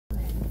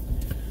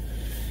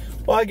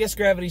Well, I guess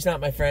gravity's not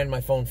my friend.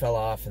 My phone fell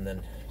off and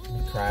then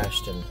it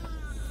crashed, and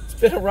it's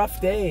been a rough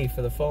day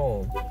for the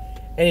phone.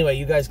 Anyway,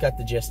 you guys got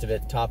the gist of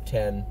it. Top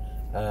 10,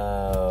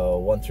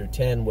 1 through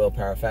 10,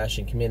 Willpower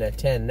Fashion come in at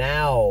 10.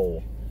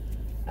 Now,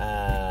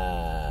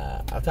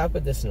 I'll talk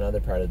about this in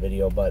another part of the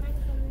video, but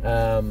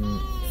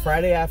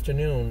Friday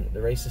afternoon,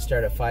 the races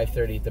start at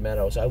 5:30 at the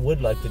Meadows. I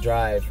would like to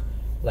drive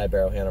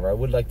Libero Hanover. I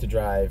would like to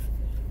drive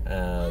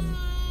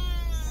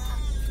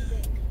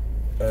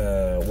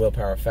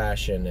Willpower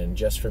Fashion, and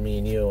Just for Me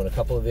and You, and a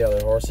couple of the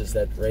other horses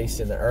that race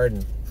in the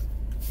Arden.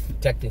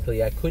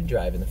 Technically, I could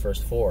drive in the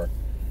first 4,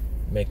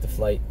 make the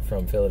flight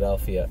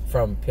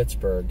from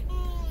Pittsburgh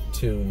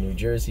to New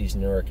Jersey's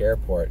Newark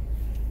Airport.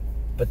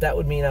 But that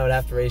would mean I would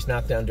have to race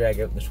Knockdown Drag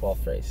Out in the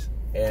 12th race.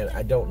 And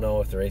I don't know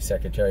if the race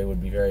secretary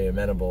would be very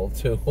amenable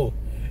to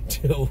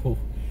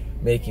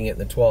making it in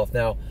the 12th.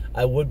 Now,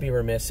 I would be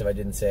remiss if I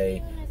didn't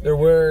say there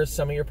were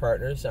some of your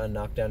partners on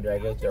Knockdown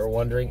Drag Out that were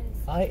wondering,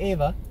 hi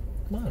Ava,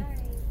 come on,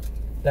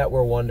 that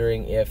were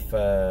wondering if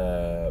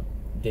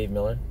Dave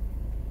Miller,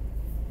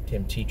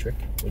 Tim Tetrick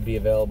would be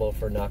available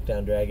for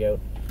Knockdown Drag Out.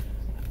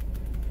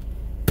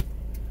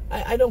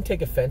 I don't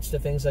take offense to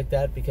things like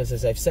that because,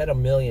 as I've said a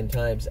million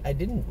times, I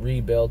didn't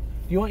rebuild.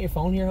 Do you want your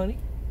phone here, honey?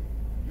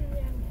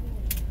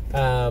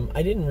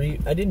 I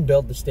didn't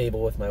build the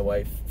stable with my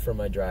wife for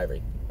my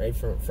driving, right?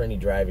 For any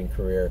driving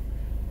career.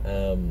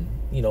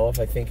 You know, if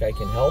I think I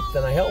can help,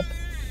 then I help.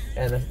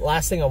 And the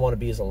last thing I want to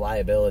be is a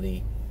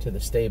liability to the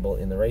stable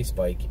in the race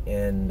bike.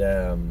 And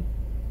I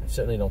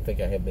certainly don't think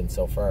I have been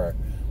so far.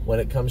 When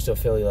it comes to a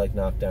filly like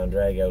Knockdown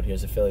Drag Out,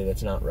 here's a filly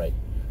that's not right.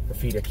 Her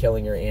feet are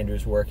killing her.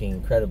 Andrew's working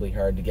incredibly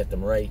hard to get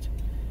them right.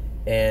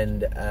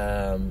 And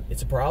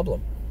it's a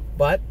problem.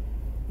 But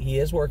he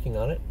is working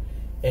on it.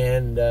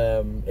 And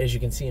as you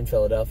can see in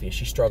Philadelphia,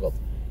 she struggled.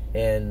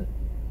 And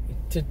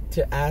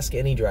to ask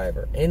any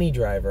driver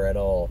at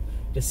all,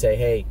 to say,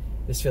 hey,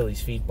 this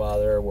filly's feet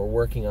bother her, we're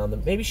working on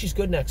them. Maybe she's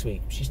good next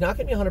week. She's not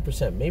going to be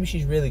 100%. Maybe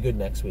she's really good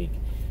next week.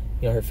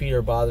 You know, her feet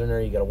are bothering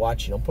her. You got to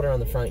watch. You don't put her on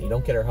the front. You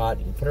don't get her hot.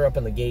 You can put her up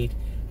on the gate,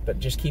 but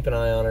just keep an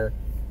eye on her.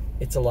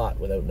 It's a lot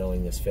without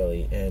knowing this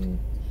filly. And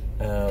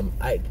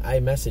I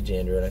messaged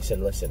Andrew and I said,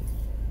 listen,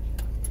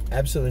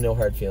 absolutely no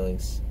hard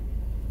feelings.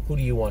 Who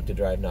do you want to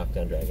drive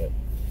Knockdown Drag Out?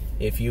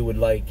 If you would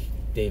like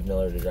Dave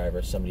Miller to drive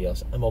or somebody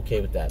else, I'm okay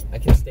with that. I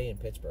can stay in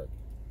Pittsburgh,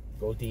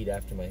 go to eat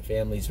after my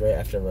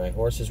after my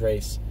horse's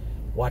race,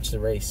 watch the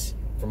race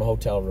from a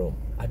hotel room.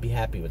 I'd be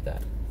happy with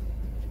that.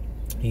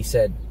 He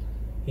said,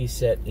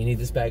 you need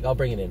this bag? I'll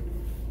bring it in.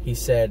 He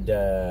said,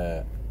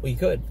 well, you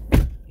could.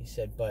 He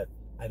said, but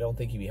I don't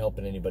think you'd be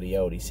helping anybody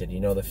out. He said, you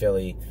know the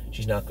filly,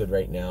 she's not good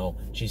right now.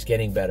 She's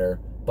getting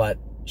better, but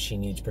she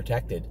needs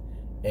protected.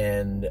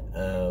 And,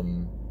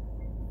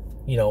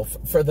 you know,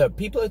 for the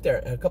people out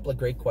there, a couple of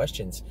great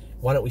questions.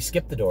 Why don't we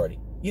skip the Doherty?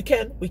 We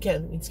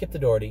can skip the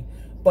Doherty.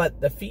 But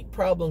the feet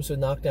problems with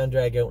Knockdown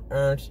Drag Out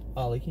aren't...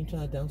 Ollie, can you turn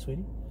that down,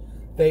 sweetie?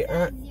 They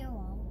aren't...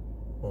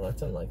 Well,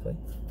 that's unlikely.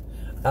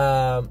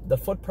 The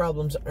foot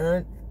problems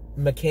aren't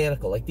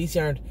mechanical. Like, these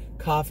aren't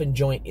coffin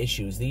joint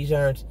issues. These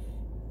aren't...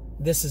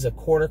 This is a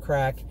quarter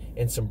crack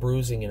and some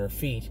bruising in her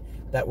feet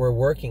that we're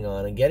working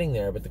on and getting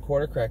there. But the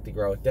quarter crack, to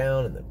grow it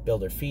down and to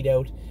build her feet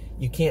out,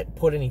 you can't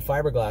put any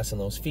fiberglass on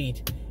those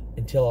feet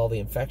until all the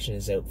infection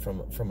is out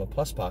from a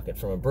pus pocket,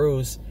 from a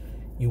bruise.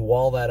 You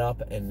wall that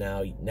up, and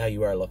now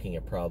you are looking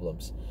at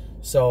problems.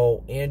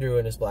 So Andrew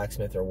and his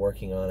blacksmith are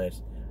working on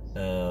it.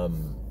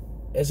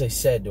 As I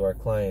said to our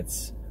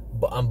clients,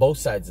 on both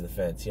sides of the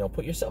fence, you know,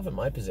 put yourself in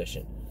my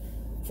position.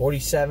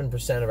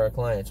 47% of our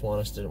clients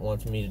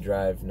want me to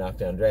drive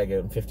Knockdown Drag Out,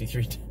 and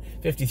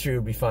 53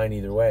 would be fine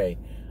either way.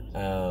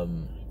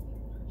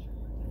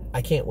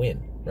 I can't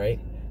win, right?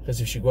 Because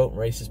if she go out and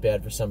races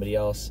bad for somebody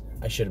else,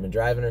 I should have been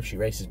driving her. If she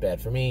races bad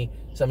for me,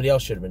 somebody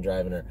else should have been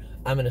driving her.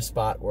 I'm in a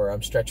spot where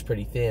I'm stretched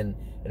pretty thin,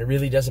 and it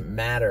really doesn't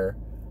matter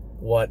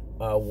what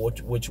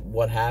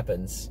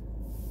happens.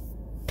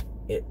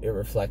 It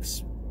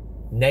reflects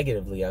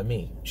negatively on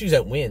me. She goes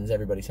out and wins,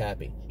 everybody's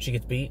happy. She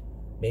gets beat,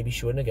 maybe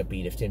she wouldn't have got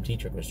beat if Tim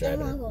Tetrick was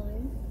driving her.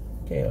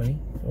 Okay, honey,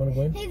 you want to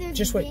go in? Hey,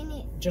 just wait.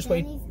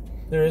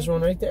 There is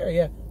one right there,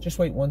 yeah. Just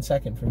wait 1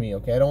 second for me,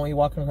 okay? I don't want you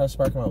walking across the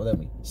parking lot without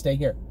me. Stay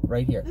here,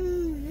 right here.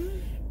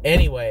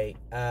 Anyway,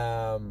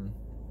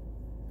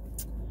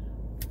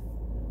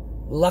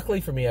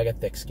 luckily for me, I got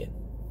thick skin,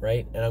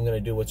 right? And I'm going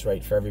to do what's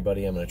right for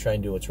everybody. I'm going to try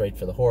and do what's right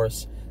for the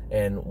horse.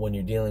 And when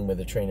you're dealing with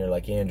a trainer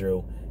like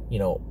Andrew, you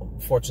know,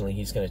 fortunately,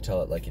 he's going to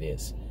tell it like it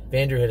is. If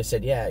Andrew had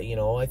said, yeah, you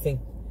know, I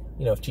think,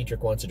 you know, if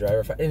Tetrick wants a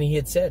driver, and he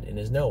had said in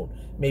his note,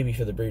 maybe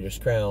for the Breeders'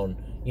 Crown,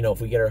 you know, if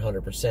we get her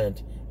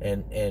 100%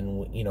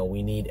 and you know,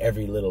 we need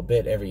every little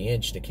bit, every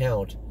inch to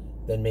count,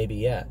 then maybe,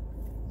 yeah.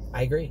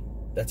 I agree.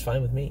 That's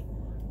fine with me.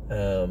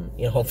 You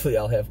know, hopefully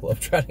I'll have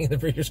Globetrotting in the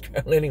Breeders'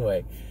 Crown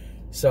anyway.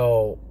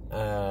 So,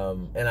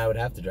 and I would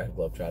have to drive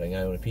Globetrotting.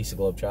 I own a piece of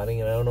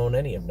Globetrotting, and I don't own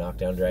any of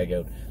Knockdown Drag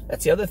Out.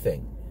 That's the other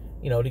thing.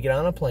 You know, to get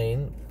on a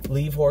plane,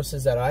 leave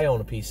horses that I own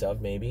a piece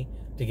of, maybe,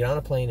 to get on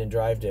a plane and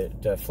drive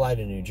to fly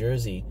to New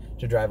Jersey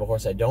to drive a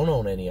horse I don't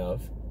own any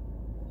of,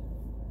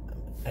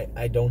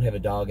 I don't have a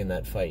dog in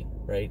that fight,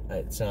 right?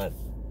 It's not.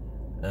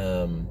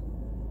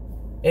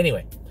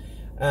 Anyway,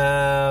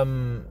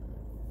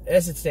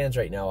 as it stands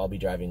right now, I'll be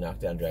driving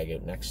Knockdown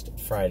Dragout next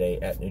Friday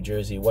at New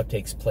Jersey. What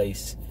takes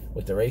place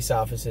with the race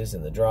offices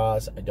and the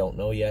draws, I don't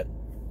know yet.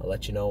 I'll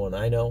let you know when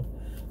I know.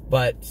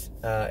 But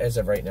as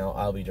of right now,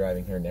 I'll be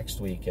driving here next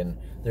week, and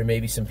there may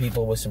be some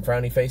people with some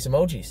frowny face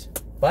emojis.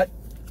 But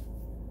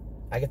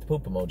I get the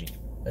poop emoji.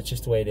 That's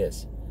just the way it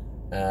is.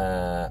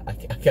 I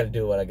got to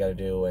do what I got to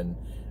do, and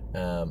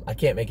I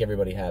can't make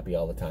everybody happy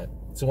all the time.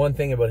 So one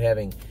thing about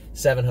having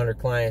 700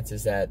 clients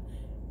is that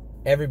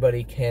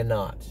everybody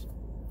cannot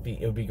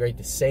be. It would be great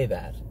to say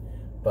that,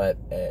 but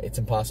it's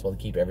impossible to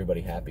keep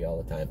everybody happy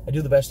all the time. I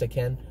do the best I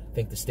can. I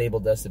think the stable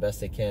does the best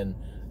they can.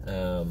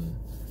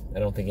 I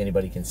don't think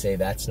anybody can say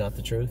that's not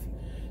the truth.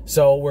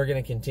 So we're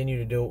going to continue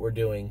to do what we're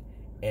doing,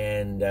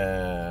 and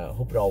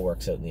hope it all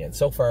works out in the end.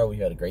 So far, we've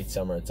had a great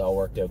summer. It's all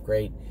worked out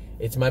great.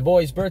 It's my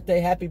boy's birthday.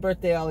 Happy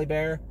birthday, Ollie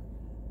Bear.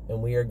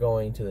 And we are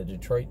going to the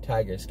Detroit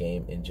Tigers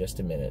game in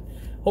just a minute.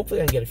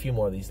 Hopefully I can get a few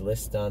more of these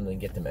lists done and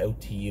get them out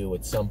to you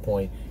at some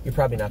point. You're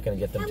probably not going to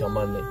get them till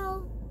Monday.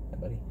 Hi,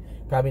 buddy.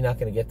 Probably not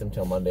going to get them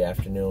till Monday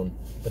afternoon.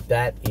 But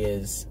that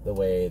is the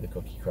way the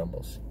cookie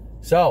crumbles.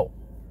 So,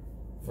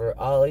 for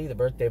Ollie, the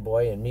birthday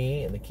boy, and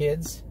me and the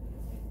kids,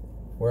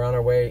 we're on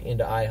our way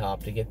into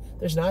IHOP to get...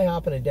 There's an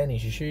IHOP and a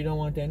Denny's. You sure you don't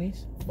want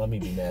Denny's?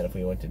 Mommy'd be mad if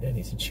we went to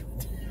Denny's and she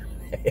went to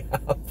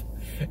IHOP.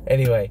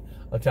 Anyway,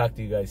 I'll talk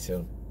to you guys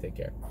soon. Take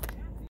care.